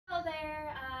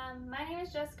My name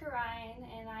is Jessica Ryan,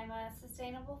 and I'm a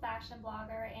sustainable fashion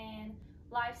blogger and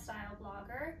lifestyle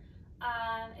blogger.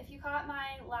 If you caught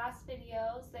my last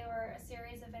videos, they were a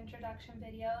series of introduction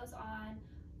videos on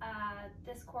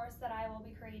this course that I will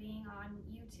be creating on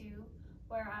YouTube,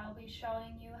 where I will be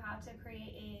showing you how to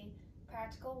create a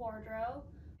practical wardrobe.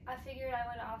 I figured I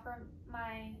would offer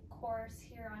my course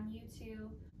here on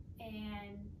YouTube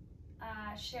and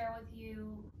share with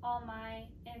you all my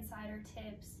insider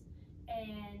tips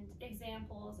and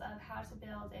examples of how to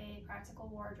build a practical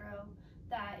wardrobe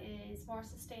that is more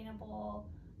sustainable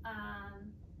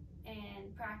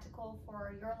and practical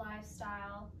for your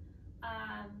lifestyle.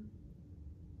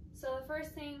 So the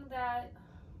first thing that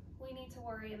we need to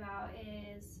worry about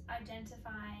is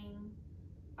identifying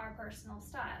our personal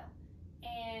style.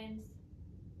 And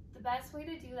the best way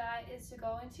to do that is to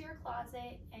go into your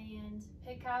closet and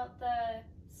pick out the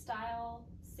style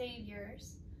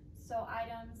saviors. So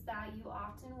items that you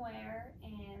often wear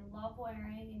and love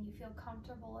wearing and you feel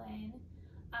comfortable in.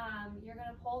 You're going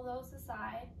to pull those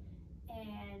aside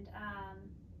and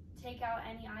take out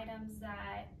any items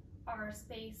that are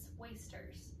space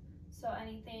wasters. So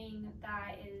anything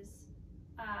that is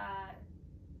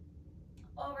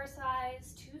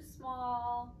oversized, too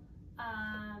small,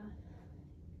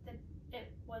 that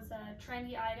it was a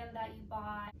trendy item that you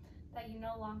bought that you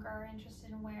no longer are interested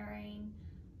in wearing,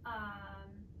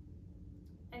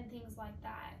 and things like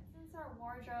that. Since our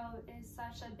wardrobe is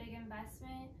such a big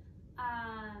investment,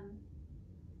 and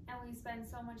we spend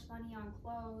so much money on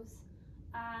clothes,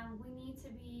 we need to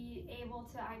be able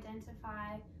to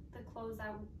identify the clothes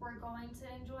that we're going to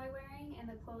enjoy wearing and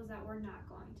the clothes that we're not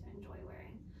going to enjoy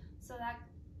wearing. So that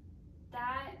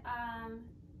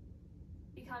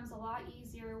becomes a lot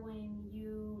easier when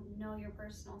you know your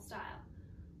personal style.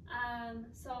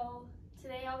 So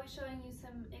today I'll be showing you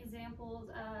some examples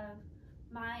of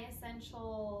my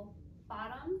essential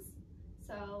bottoms,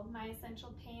 so my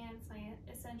essential pants, my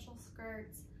essential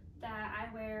skirts that I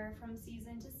wear from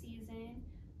season to season.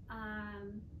 I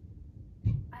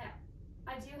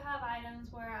do have items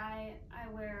where I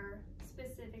wear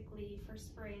specifically for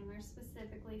spring or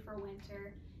specifically for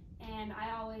winter, and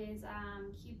I always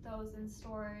keep those in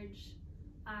storage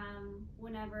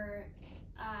whenever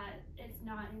it's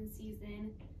not in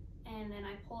season, and then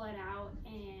I pull it out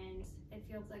and it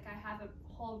feels like I have a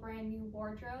whole brand new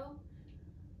wardrobe.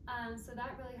 So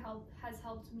that really has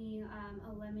helped me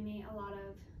eliminate a lot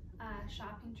of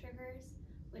shopping triggers,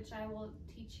 which I will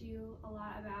teach you a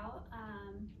lot about.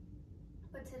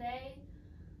 But today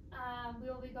we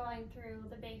will be going through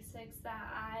the basics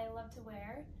that I love to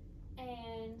wear.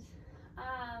 And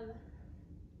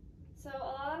so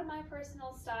a lot of my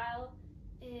personal style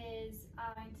is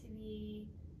going to be,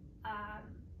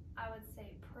 I would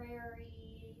say,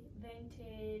 prairie,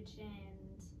 vintage,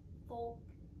 and folk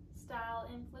style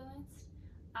influenced.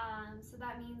 So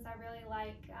that means I really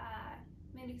like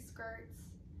mini skirts,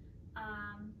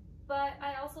 but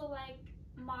I also like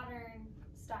modern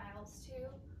styles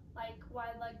too, like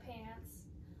wide leg pants,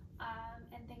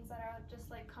 and things that are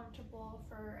just like comfortable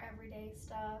for everyday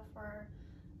stuff, or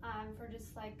for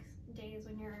just like days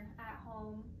when you're at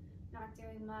home not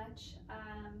doing much.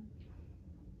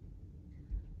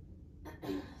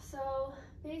 So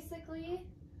basically,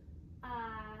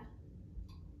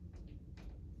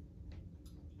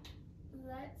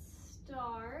 let's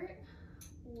start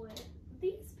with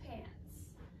these pants.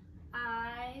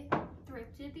 I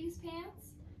thrifted these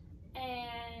pants,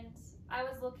 and I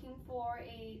was looking for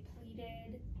a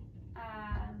pleated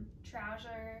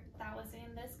trouser that was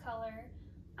in this color,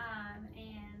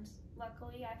 and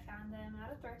luckily I found them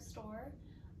at a thrift store.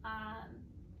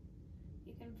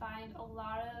 You can find a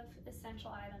lot of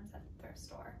essential items at the thrift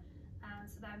store,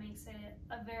 so that makes it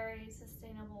a very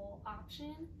sustainable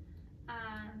option.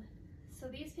 So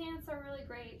these pants are really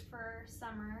great for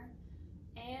summer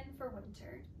and for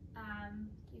winter.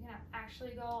 You can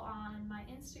actually go on my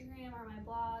Instagram or my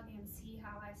blog and see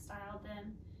how I styled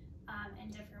them in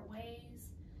different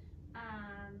ways.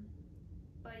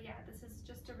 But yeah, this is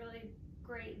just a really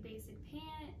great basic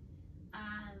pant,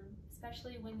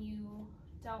 especially when you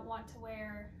don't want to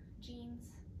wear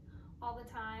jeans all the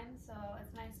time, so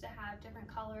it's nice to have different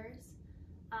colors.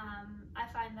 I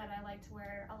find that I like to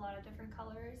wear a lot of different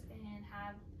colors and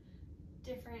have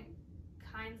different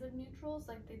kinds of neutrals.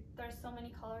 Like there's so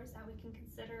many colors that we can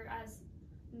consider as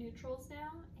neutrals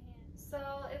now. And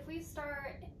so if we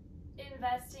start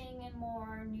investing in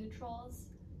more neutrals,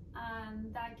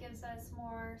 that gives us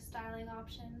more styling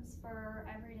options for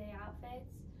everyday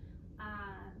outfits.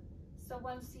 So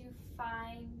once you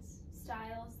find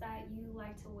styles that you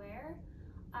like to wear,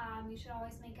 you should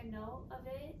always make a note of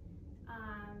it.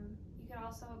 You can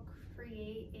also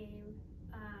create a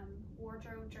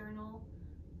wardrobe journal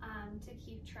to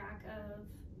keep track of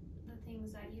the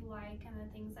things that you like and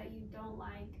the things that you don't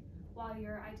like while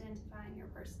you're identifying your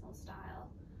personal style.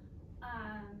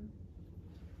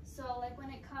 So like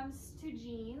when it comes to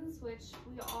jeans, which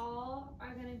we all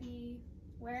are going to be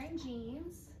wearing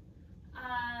jeans,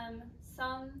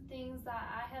 some things that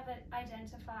I have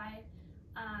identified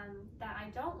that I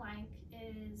don't like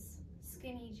is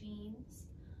skinny jeans.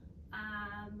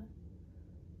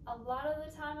 A lot of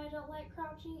the time I don't like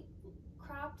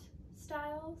cropped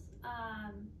styles,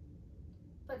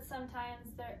 but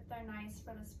sometimes they're nice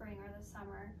for the spring or the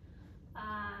summer.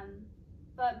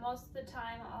 But most of the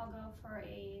time I'll go for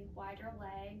a wider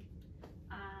leg.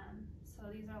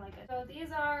 So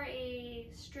these are a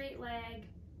straight leg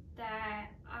that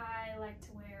I like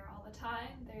to wear all the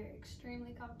time. They're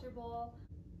extremely comfortable.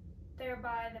 They're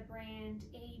by the brand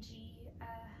AG.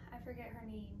 I forget her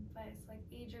name, but it's like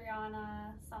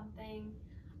Adriana something.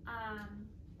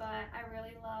 But I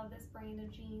really love this brand of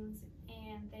jeans,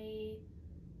 and they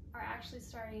are actually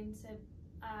starting to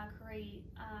create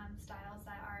styles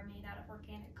that are made out of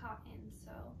organic cotton.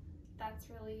 So that's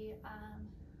really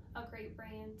a great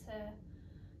brand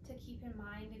to keep in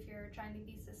mind if you're trying to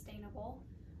be sustainable.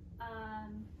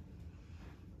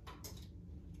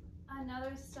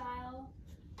 Another style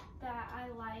that I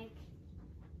like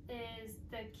is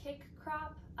the Kick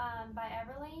Crop by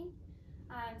Everlane.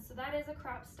 So that is a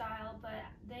crop style, but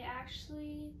they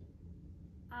actually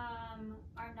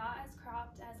are not as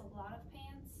cropped as a lot of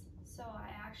pants. So I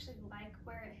actually like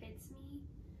where it hits me.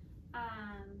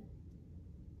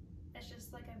 It's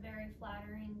just like a very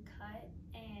flattering cut,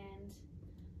 and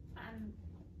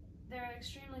they're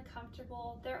extremely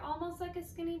comfortable. They're almost like a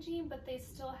skinny jean, but they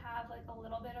still have like a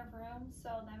little bit of room,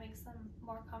 so that makes them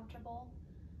more comfortable.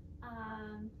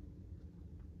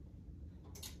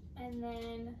 And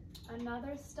then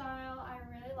another style I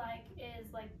really like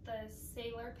is like the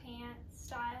sailor pant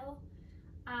style.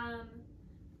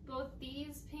 Both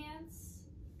these pants,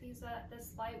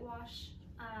 this light wash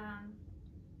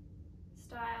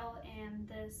style and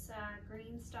this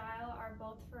green style are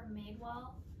both from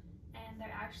Madewell, and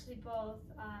they're actually both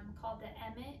called the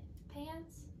Emmett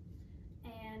pants.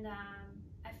 And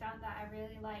I found that I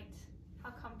really liked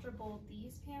how comfortable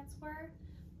these pants were,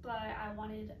 but I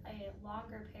wanted a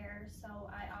longer pair, so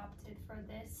I opted for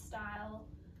this style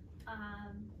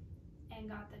and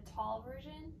got the tall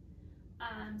version.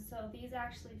 So these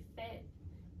actually fit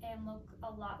and look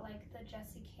a lot like the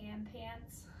Jessie Cam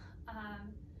pants,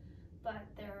 but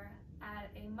they're at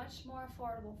a much more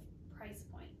affordable price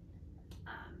point.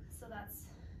 So that's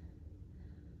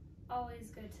always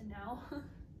good to know.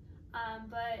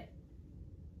 But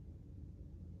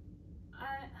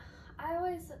I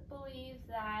always believe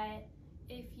that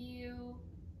if you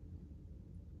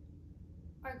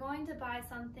are going to buy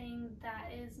something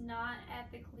that is not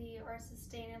ethically or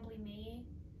sustainably made,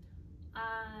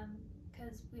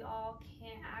 because we all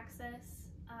can't access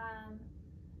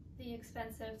the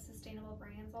expensive sustainable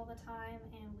brands all the time,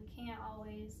 and we can't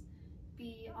always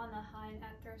be on the hunt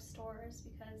at thrift stores,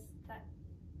 because that,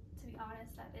 to be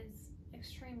honest, that is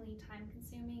extremely time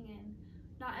consuming, and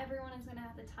not everyone is going to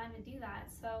have the time to do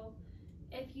that. So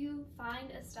if you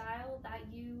find a style that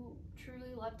you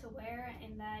truly love to wear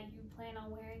and that you plan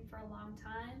on wearing for a long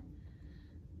time,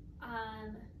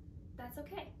 that's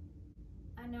okay.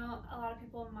 I know a lot of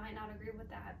people might not agree with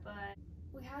that, but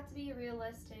we have to be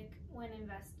realistic when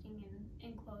investing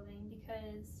in clothing,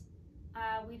 because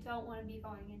we don't want to be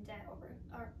going in debt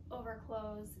over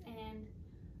clothes.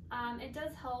 And it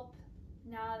does help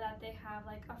now that they have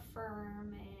like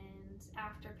Affirm and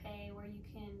Afterpay, where you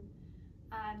can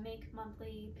make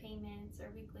monthly payments or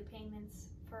weekly payments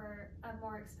for a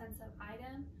more expensive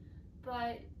item.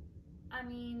 But I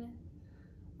mean,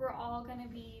 we're all going to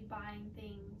be buying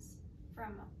things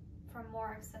from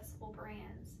more accessible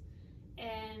brands,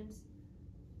 and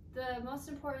the most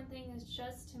important thing is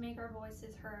just to make our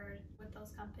voices heard with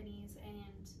those companies,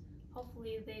 and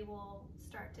hopefully they will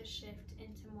start to shift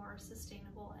into more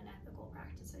sustainable and ethical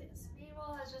practices.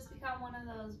 Madewell has just become one of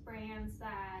those brands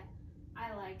that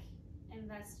I like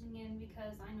investing in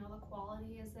because I know the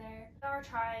quality is there. They are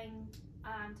trying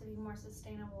to be more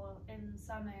sustainable in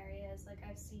some areas. Like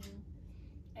I've seen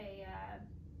a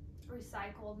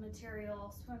recycled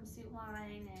material swimsuit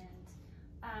line and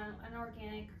an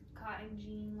organic cotton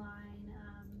jean line.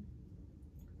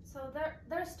 So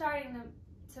they're starting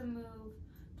to move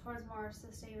towards more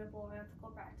sustainable and ethical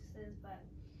practices, but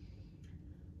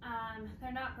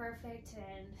they're not perfect,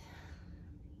 and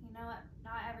you know what?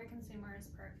 Not every consumer is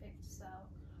perfect. So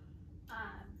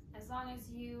as long as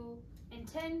you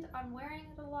intend on wearing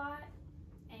it a lot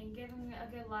and giving you a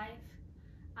good life,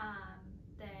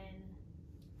 then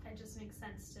it just makes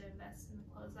sense to invest in the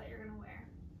clothes that you're gonna wear.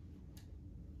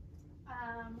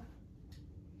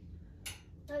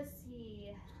 Let's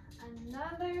see,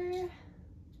 another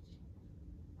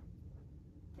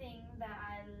thing that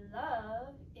I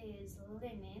love is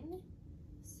linen.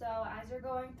 So as you're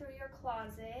going through your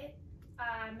closet,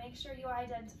 make sure you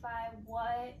identify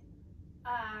what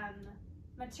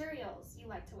materials you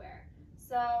like to wear.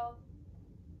 So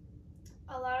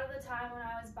a lot of the time when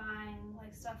I was buying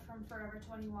like stuff from Forever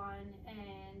 21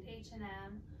 and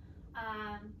H&M,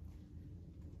 I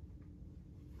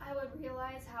would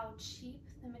realize how cheap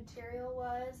the material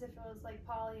was if it was like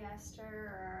polyester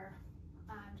or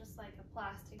just like a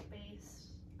plastic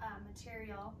based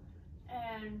material,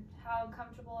 and how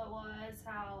uncomfortable it was,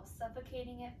 how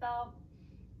suffocating it felt.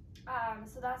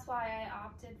 So that's why I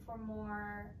opted for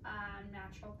more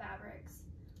natural fabrics.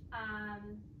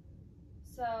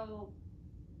 So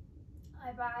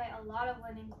I buy a lot of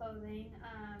linen clothing.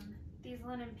 These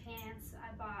linen pants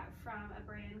I bought from a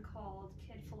brand called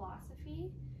Kid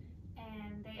Philosophy,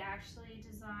 and they actually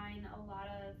design a lot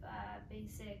of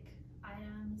basic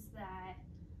items that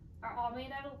are all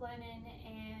made out of linen,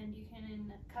 and you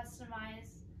can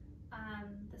customize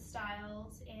the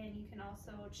styles, and you can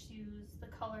also choose the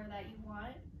color that you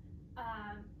want.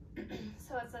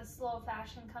 So it's a slow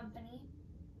fashion company,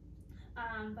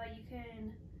 but you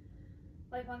can,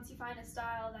 like, once you find a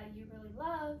style that you really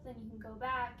love, then you can go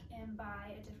back and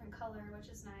buy a different color, which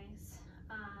is nice.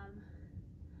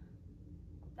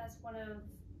 That's one of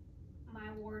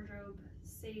my wardrobe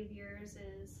saviors,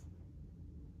 is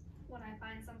when I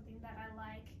find something that I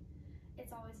like,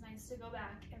 it's always nice to go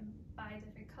back and buy a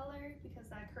different color, because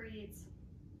that creates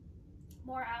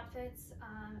more outfits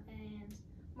and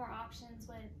more options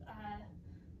with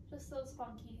just those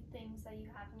funky things that you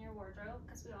have in your wardrobe,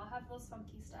 because we all have those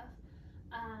funky stuff,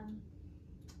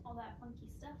 all that funky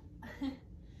stuff.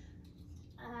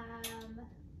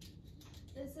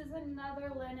 This is another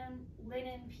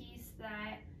linen piece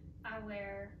that I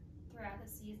wear throughout the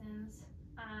seasons.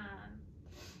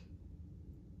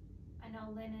 I know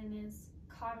linen is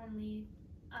commonly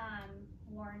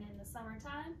worn in the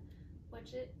summertime,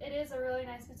 which it is a really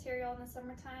nice material in the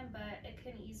summertime, but it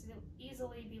can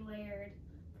easily be layered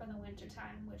for the winter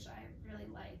time, which I really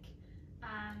like.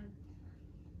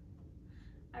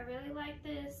 I really like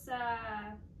this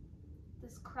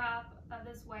this crop of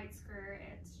this white skirt.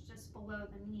 It's just below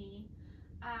the knee.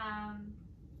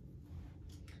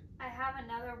 I have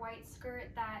another white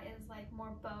skirt that is like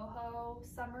more boho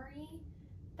summery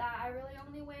that I really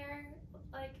only wear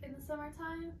like in the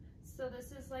summertime. So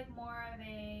this is like more of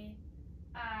a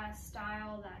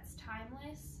style that's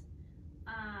timeless.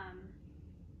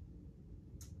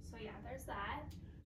 So yeah, there's that.